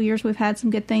last couple of years, we've had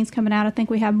some good things coming out. I think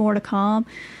we have more to come.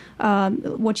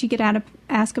 What you get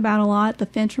asked about a lot, the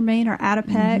phentermine or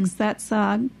Adipex, that's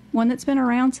one that's been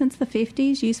around since the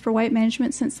 50s, used for weight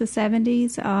management since the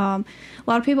 70s. A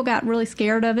lot of people got really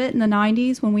scared of it in the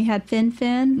 90s when we had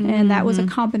fen-phen, and that was a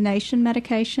combination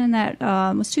medication that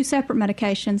was two separate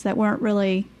medications that weren't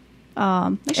really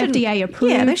FDA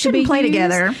approved. Yeah, they shouldn't play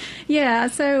together. Yeah,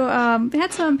 so we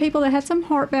had some people that had some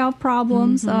heart valve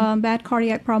problems, bad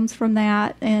cardiac problems from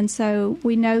that, and so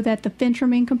we know that the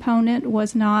phentermine component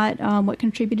was not what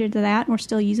contributed to that, and we're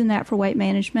still using that for weight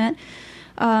management.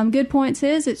 Good points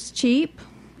is it's cheap,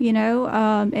 and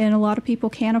a lot of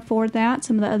people can't afford that.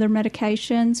 Some of the other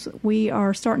medications, we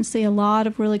are starting to see a lot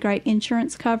of really great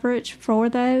insurance coverage for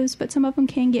those, but some of them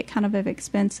can get kind of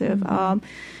expensive.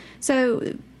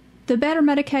 So the better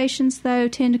medications, though,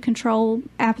 tend to control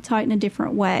appetite in a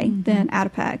different way than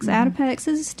Adipex. Adipex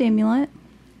is a stimulant.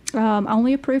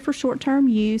 only approved for short-term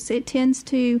use. It tends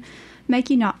to make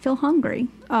you not feel hungry,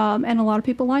 and a lot of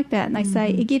people like that, and they say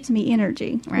it gives me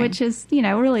energy, which is,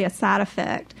 really a side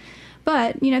effect.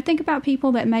 But, think about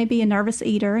people that may be a nervous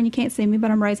eater, and you can't see me, but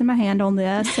I'm raising my hand on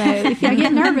this. So if I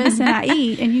get nervous and I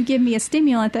eat and you give me a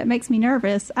stimulant that makes me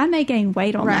nervous, I may gain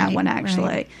weight on that one,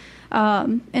 actually.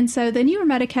 And so the newer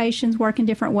medications work in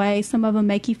different ways. Some of them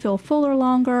make you feel fuller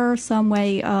longer. Some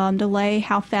may delay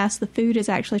how fast the food is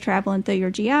actually traveling through your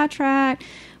GI tract.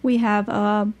 We have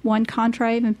one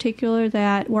Contrave in particular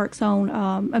that works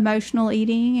on emotional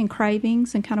eating and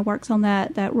cravings and kind of works on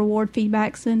that reward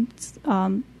feedback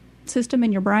system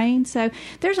in your brain. So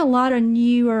there's a lot of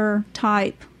newer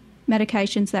type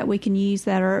medications that we can use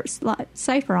that are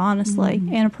safer, honestly,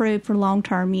 and approved for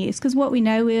long-term use. Because what we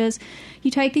know is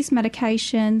you take these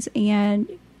medications, and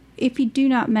if you do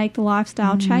not make the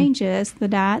lifestyle changes, the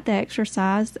diet, the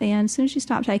exercise, and as soon as you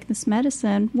stop taking this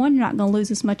medicine, one, you're not going to lose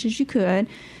as much as you could.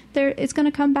 It's going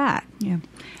to come back. Yeah.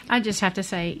 I just have to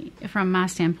say, from my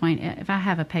standpoint, if I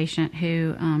have a patient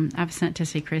who I've sent to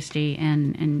see Christy,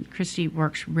 and Christy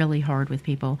works really hard with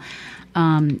people,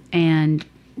 and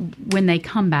when they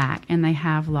come back and they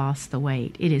have lost the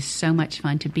weight, it is so much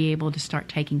fun to be able to start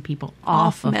taking people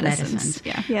off of medicines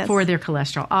for their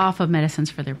cholesterol, off of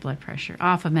medicines for their blood pressure,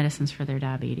 off of medicines for their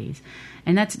diabetes.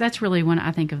 And that's really one,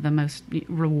 I think, of the most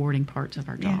rewarding parts of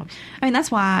our jobs. I mean, that's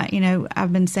why,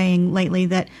 I've been saying lately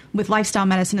that with lifestyle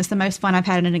medicine, it's the most fun I've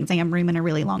had in an exam room in a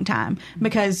really long time,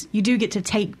 because you do get to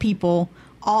take people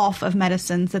off of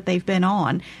medicines that they've been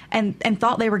on and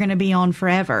thought they were going to be on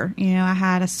forever. I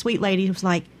had a sweet lady who was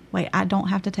like, wait, I don't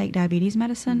have to take diabetes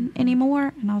medicine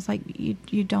anymore? And I was like,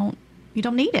 you don't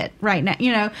need it right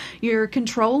now. You're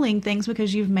controlling things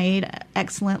because you've made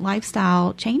excellent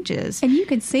lifestyle changes. And you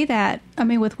can see that,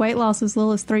 with weight loss as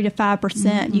little as 3 to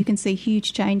 5%, you can see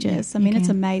huge changes. It's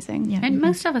amazing. Yeah. And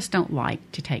most of us don't like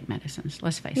to take medicines,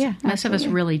 let's face it. Most of us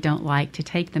really don't like to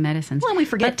take the medicines. Well, we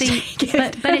forget to take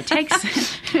it. But it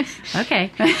takes...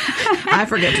 Okay. I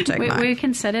forget to take mine. We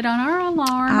can set it on our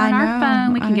alarm, on our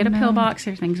phone. We can get a pill box.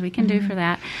 There's things we can do for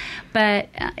that. But,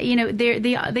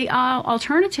 the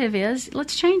alternative is,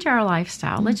 let's change our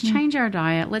lifestyle. Let's change our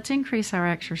diet. Let's increase our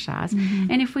exercise.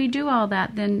 And if we do all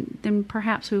that, then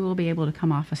perhaps we will be able to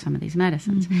come off of some of these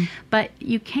medicines. But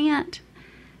you can't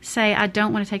say, I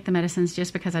don't want to take the medicines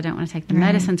just because I don't want to take the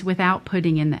medicines without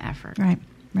putting in the effort.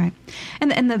 Right.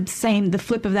 And the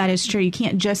flip of that is true. You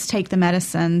can't just take the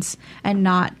medicines and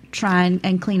not try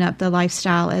and clean up the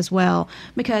lifestyle as well,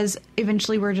 because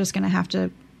eventually we're just going to have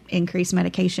to increase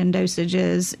medication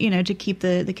dosages, to keep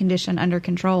the condition under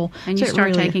control. And you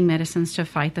start taking medicines to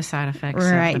fight the side effects of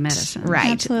the medicine.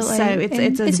 Right. Absolutely. So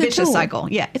it's a vicious cycle.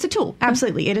 Yeah, it's a tool.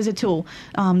 Absolutely. It is a tool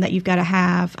that you've got to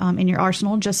have in your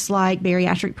arsenal, just like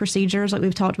bariatric procedures, like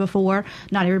we've talked before.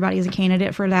 Not everybody is a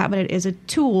candidate for that, but it is a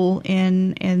tool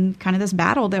in kind of this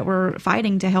battle that we're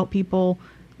fighting to help people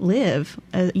live,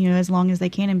 as long as they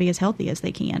can and be as healthy as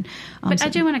they can. But I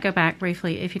do want to go back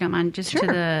briefly, if you don't mind, just to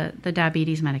the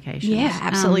diabetes medications. Yeah,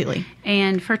 absolutely.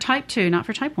 And for type 2, not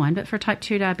for type 1, but for type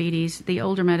 2 diabetes, the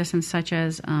older medicines such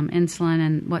as insulin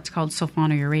and what's called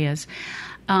sulfonylureas,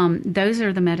 those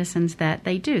are the medicines that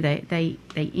they do. They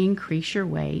increase your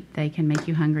weight, they can make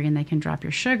you hungry, and they can drop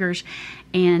your sugars.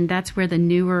 And that's where the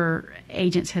newer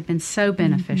agents have been so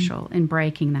beneficial in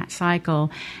breaking that cycle.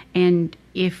 And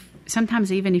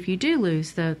sometimes even if you do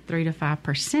lose the 3 to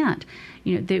 5%,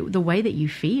 the way that you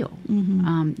feel,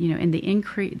 and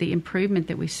the improvement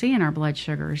that we see in our blood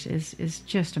sugars is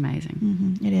just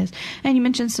amazing. It is. And you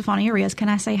mentioned sulfonylureas. Can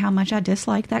I say how much I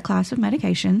dislike that class of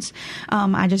medications?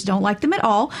 I just don't like them at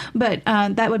all. But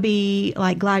that would be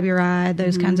like glyburide.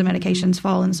 Those kinds of medications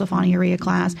fall in the sulfonylurea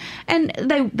class. And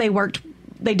they worked.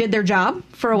 They did their job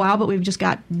for a while, but we've just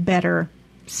got better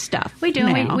stuff. We do.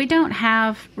 Now. We don't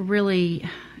have really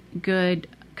good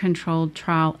controlled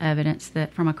trial evidence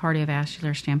that from a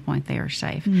cardiovascular standpoint they are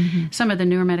safe. Some of the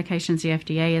newer medications, the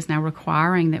FDA is now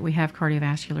requiring that we have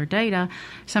cardiovascular data.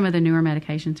 Some of the newer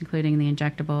medications, including the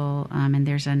injectable, and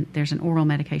there's an oral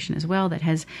medication as well that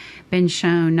has been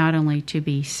shown not only to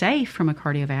be safe from a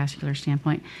cardiovascular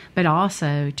standpoint, but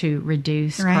also to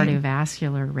reduce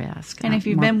cardiovascular risk, and if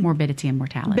you've been morbidity and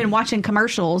mortality. Been watching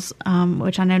commercials,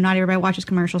 which I know not everybody watches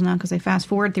commercials now because they fast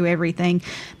forward through everything.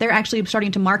 They're actually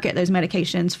starting to market those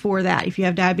medications medications for that. If you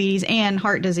have diabetes and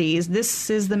heart disease, this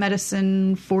is the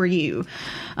medicine for you.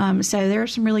 So there are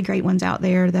some really great ones out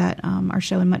there that are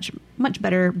showing much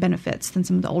better benefits than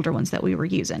some of the older ones that we were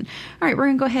using. All right, we're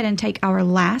going to go ahead and take our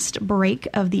last break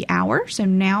of the hour. So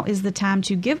now is the time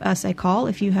to give us a call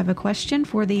if you have a question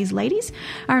for these ladies.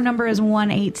 Our number is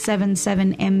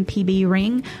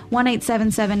 1-877-MPB-RING,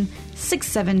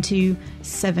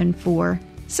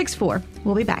 1-877-672-7464.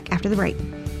 We'll be back after the break.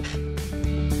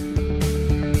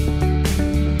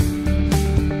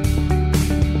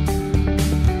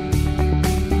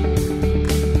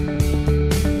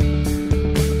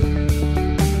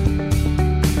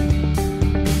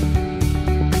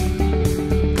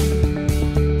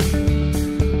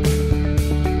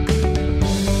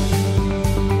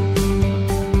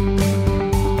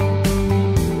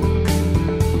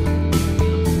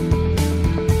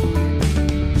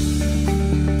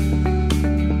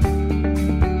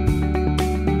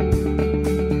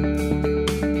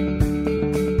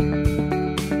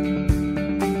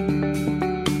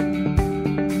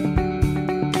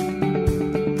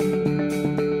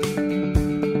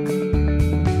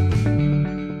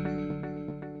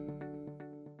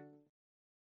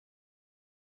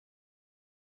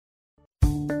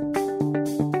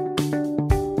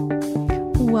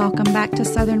 Welcome back to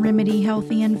Southern Remedy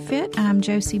Healthy and Fit. I'm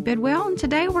Josie Bidwell, and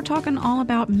today we're talking all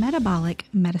about metabolic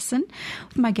medicine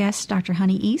with my guests, Dr.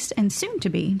 Honey East and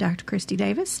soon-to-be Dr. Christy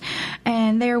Davis.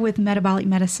 And they're with Metabolic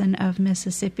Medicine of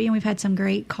Mississippi, and we've had some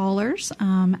great callers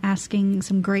asking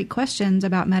some great questions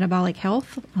about metabolic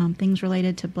health, things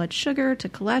related to blood sugar, to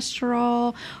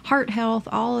cholesterol, heart health,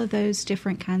 all of those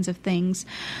different kinds of things.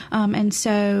 And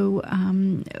so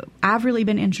I've really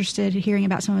been interested in hearing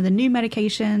about some of the new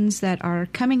medications that are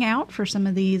coming out for some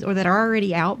of these, or that are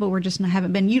already out, but we're just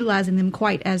haven't been utilizing them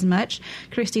quite as much.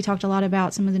 Christy talked a lot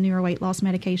about some of the newer weight loss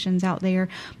medications out there,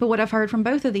 but what I've heard from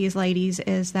both of these ladies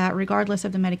is that regardless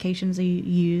of the medications you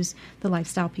use, the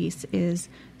lifestyle piece is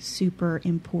super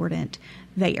important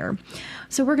there.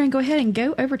 So we're going to go ahead and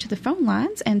go over to the phone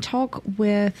lines and talk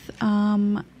with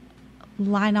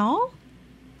Lionel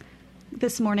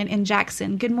this morning in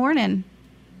Jackson. Good morning.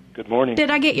 Good morning.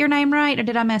 Did I get your name right, or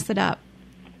did I mess it up?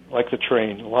 Like the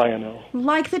train, Lionel.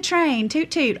 Like the train, toot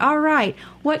toot. All right.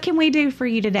 What can we do for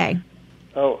you today?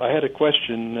 Oh, I had a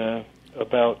question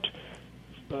about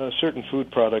certain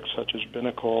food products such as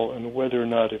Benecol and whether or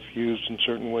not, if used in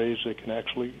certain ways, they can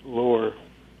actually lower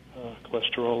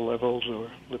cholesterol levels or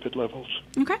lipid levels.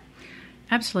 Okay.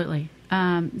 Absolutely.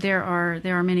 There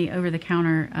are many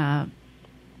over-the-counter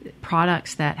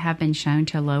products that have been shown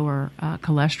to lower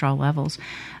cholesterol levels.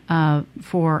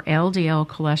 For LDL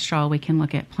cholesterol, we can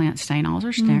look at plant stanols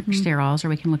or sterols, or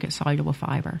we can look at soluble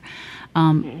fiber.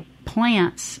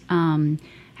 Plants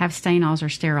have stanols or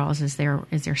sterols as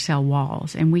their cell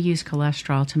walls, and we use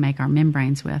cholesterol to make our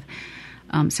membranes with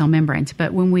cell membranes.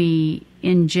 But when we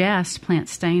ingest plant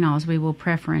stanols, we will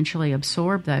preferentially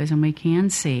absorb those, and we can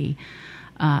see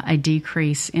a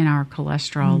decrease in our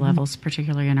cholesterol levels,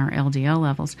 particularly in our LDL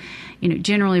levels.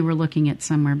 Generally we're looking at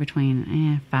somewhere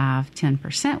between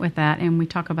 5-10% with that. And we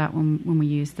talk about when we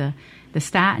use the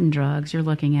statin drugs, you're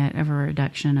looking at a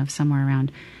reduction of somewhere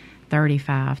around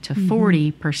 35 to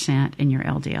 40% in your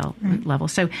LDL level.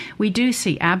 So we do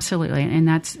see absolutely, and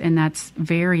that's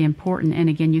very important. And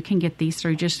again, you can get these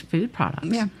through just food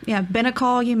products. Yeah.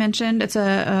 Benecol, you mentioned, it's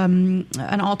an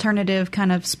alternative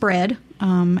kind of spread.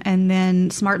 And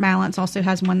then Smart Balance also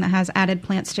has one that has added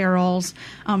plant sterols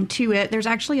to it. There's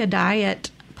actually a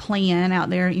diet plan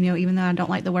out there, even though I don't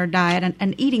like the word diet,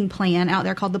 an eating plan out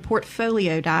there called the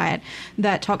Portfolio Diet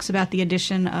that talks about the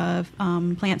addition of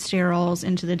plant sterols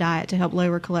into the diet to help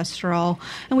lower cholesterol.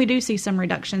 And we do see some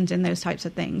reductions in those types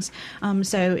of things.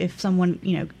 So if someone,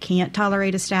 can't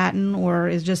tolerate a statin or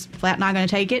is just flat not going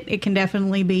to take it, it can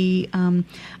definitely be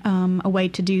a way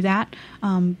to do that.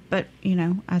 But,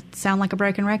 I sound like a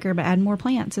broken record, but adding more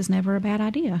plants is never a bad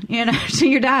idea, to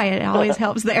your diet. It always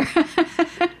helps there.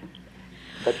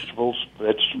 Vegetables.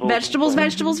 They're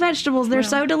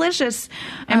so delicious.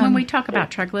 And when we talk about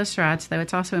triglycerides, though,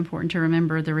 it's also important to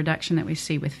remember the reduction that we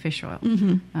see with fish oil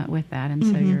with that. And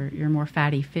so your more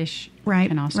fatty fish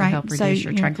can also help reduce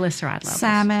your triglyceride levels.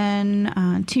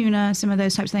 Salmon, tuna, some of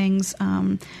those types of things,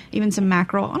 even some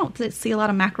mackerel. I don't see a lot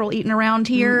of mackerel eaten around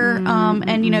here.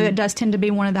 And, it does tend to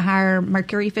be one of the higher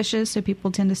mercury fishes, so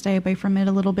people tend to stay away from it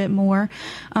a little bit more.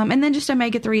 And then just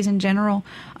omega-3s in general,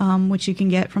 which you can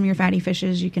get from your fatty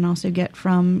fishes. You can also get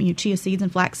from chia seeds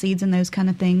and flax seeds and those kind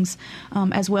of things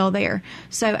as well there.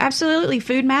 So absolutely,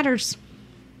 food matters.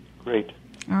 Great.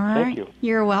 All right. Thank you.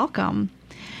 You're welcome.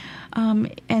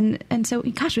 And so,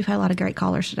 gosh, we've had a lot of great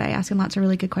callers today asking lots of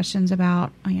really good questions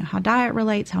about how diet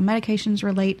relates, how medications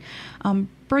relate.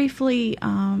 Briefly,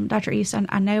 Dr. East,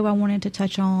 I know I wanted to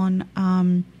touch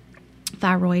on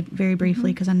thyroid very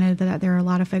briefly, because I know that there are a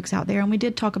lot of folks out there, and we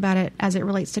did talk about it as it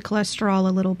relates to cholesterol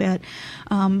a little bit.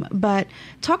 But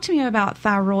talk to me about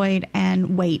thyroid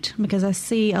and weight, because I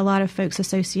see a lot of folks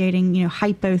associating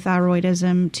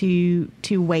hypothyroidism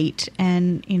to weight,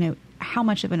 and how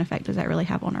much of an effect does that really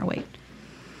have on our weight?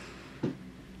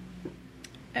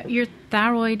 Your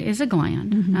thyroid is a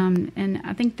gland, and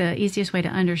I think the easiest way to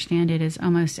understand it is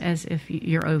almost as if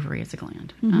your ovary is a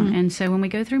gland. And so when we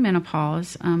go through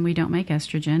menopause, we don't make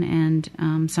estrogen,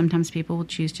 and sometimes people will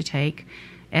choose to take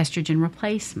estrogen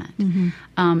replacement.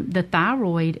 The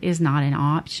thyroid is not an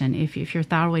option. If your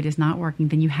thyroid is not working,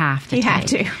 then you have to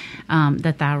take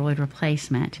the thyroid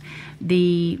replacement.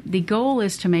 The goal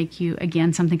is to make you,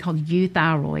 again, something called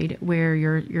euthyroid, where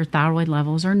your thyroid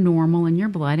levels are normal in your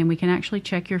blood, and we can actually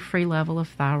check your free level of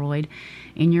thyroid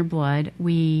in your blood.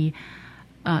 We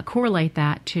correlate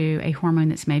that to a hormone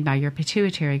that's made by your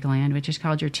pituitary gland, which is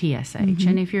called your TSH.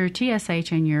 And if your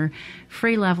TSH and your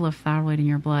free level of thyroid in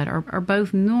your blood are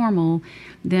both normal,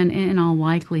 then in all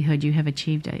likelihood you have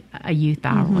achieved a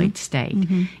euthyroid state.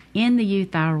 In the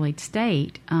euthyroid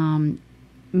state,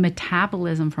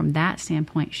 metabolism from that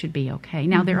standpoint should be okay.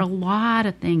 Now, there are a lot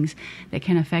of things that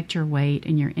can affect your weight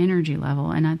and your energy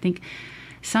level, and I think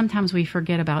sometimes we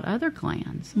forget about other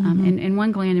glands. And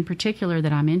one gland in particular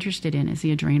that I'm interested in is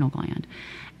the adrenal gland.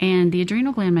 And the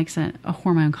adrenal gland makes a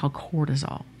hormone called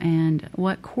cortisol. And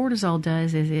what cortisol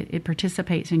does is it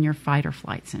participates in your fight or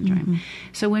flight syndrome.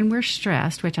 So when we're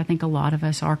stressed, which I think a lot of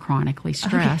us are chronically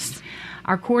stressed,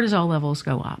 our cortisol levels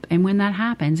go up. And when that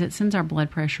happens, it sends our blood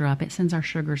pressure up, it sends our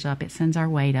sugars up, it sends our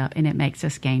weight up, and it makes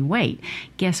us gain weight.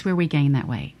 Guess where we gain that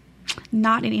weight?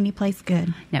 Not in any place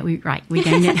good. No, we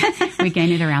gain it. We gain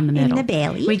it around the middle. In the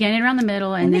belly. We gain it around the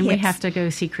middle, and then we have to go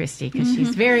see Christy, because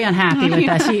she's very unhappy with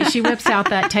us. She whips out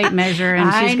that tape measure,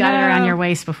 and she's got it around your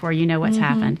waist before you know what's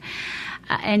happened.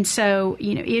 And so,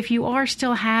 if you are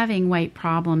still having weight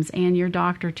problems and your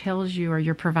doctor tells you, or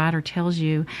your provider tells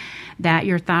you, that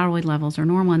your thyroid levels are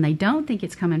normal and they don't think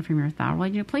it's coming from your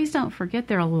thyroid, please don't forget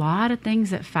there are a lot of things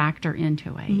that factor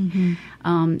into weight.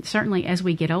 Certainly, as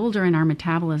we get older and our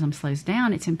metabolism slows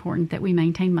down, it's important that we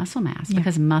maintain muscle mass,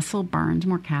 because muscle burns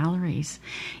more calories.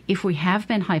 If we have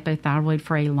been hypothyroid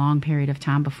for a long period of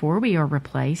time before we are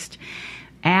replaced,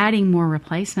 adding more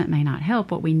replacement may not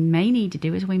help. What we may need to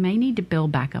do is we may need to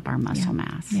build back up our muscle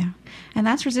mass. Yeah. And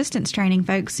that's resistance training,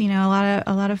 folks. A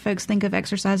lot of folks think of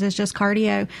exercise as just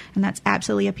cardio, and that's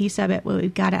absolutely a piece of it. Well,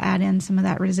 we've got to add in some of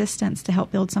that resistance to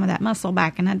help build some of that muscle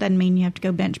back. And that doesn't mean you have to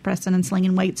go bench pressing and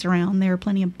slinging weights around. There are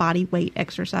plenty of body weight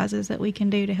exercises that we can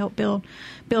do to help build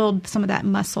some of that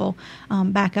muscle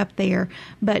back up there.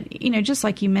 But, just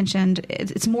like you mentioned,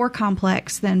 it's more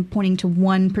complex than pointing to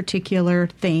one particular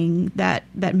thing that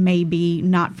may be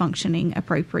not functioning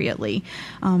appropriately.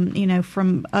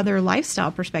 From other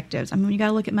lifestyle perspectives, you got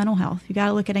to look at mental health. You got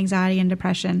to look at anxiety and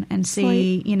depression and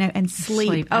see, and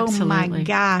sleep. Oh my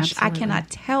gosh. Absolutely. I cannot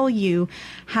tell you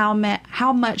how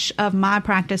much of my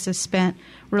practice is spent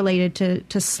related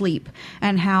to sleep,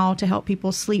 and how to help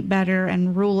people sleep better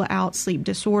and rule out sleep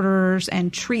disorders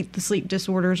and treat the sleep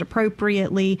disorders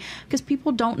appropriately, because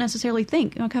people don't necessarily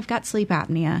think, okay, I've got sleep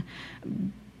apnea.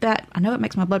 That I know it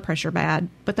makes my blood pressure bad,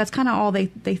 but that's kind of all they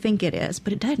think it is.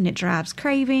 But it doesn't. It drives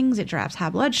cravings. It drives high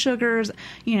blood sugars.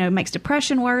 It makes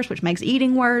depression worse, which makes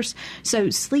eating worse. So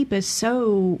sleep is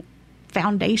so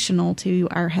foundational to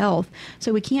our health.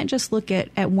 So we can't just look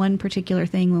at one particular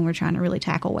thing when we're trying to really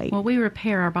tackle weight. Well, we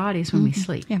repair our bodies when we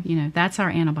sleep. Yeah. That's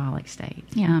our anabolic state.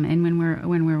 Yeah. And when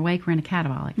we're awake, we're in a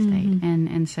catabolic state.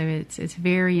 And so it's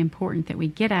very important that we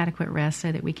get adequate rest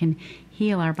so that we can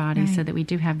heal our bodies, so that we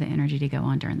do have the energy to go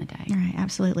on during the day. Right,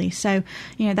 absolutely. So,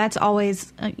 that's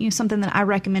always something that I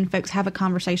recommend folks have a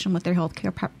conversation with their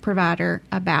healthcare provider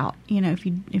about.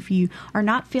 If you are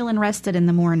not feeling rested in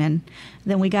the morning,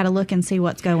 then we got to look and see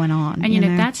what's going on.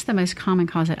 And that's the most common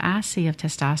cause that I see of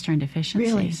testosterone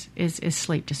deficiencies is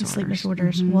sleep disorders. Sleep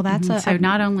disorders. Well, that's so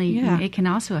not only it can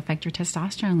also affect your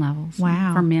testosterone levels.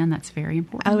 Wow. For men, that's very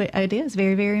important. Oh, it is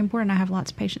very, very important. I have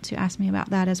lots of patients who ask me about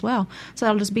that as well. So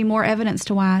that'll just be more evidence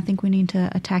to why I think we need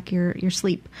to attack your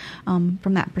sleep from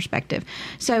that perspective.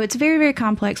 So it's very, very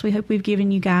complex. We hope we've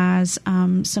given you guys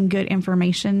some good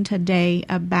information today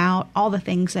about all the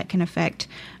things that can affect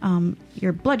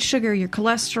your blood sugar, your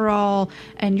cholesterol,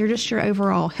 and your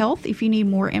overall health. If you need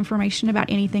more information about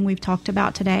anything we've talked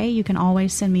about today, you can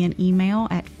always send me an email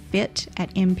at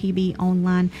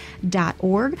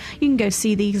healthyandfit@mpbonline.org. You can go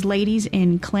see these ladies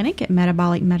in clinic at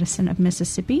Metabolic Medicine of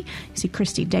Mississippi. You see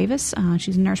Christy Davis.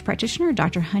 She's a nurse practitioner,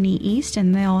 Dr. Honey East,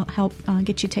 and they'll help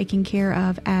get you taken care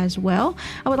of as well.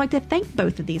 I would like to thank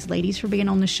both of these ladies for being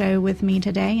on the show with me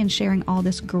today and sharing all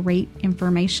this great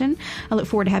information. I look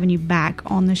forward to having you back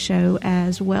on the show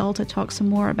as well to talk some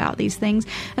more about these things.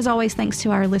 As always, thanks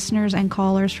to our listeners and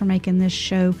callers for making this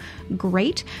show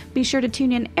great. Be sure to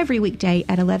tune in every weekday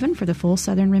at 11 for the full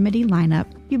Southern Remedy lineup.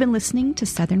 You've been listening to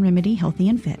Southern Remedy Healthy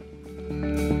and Fit.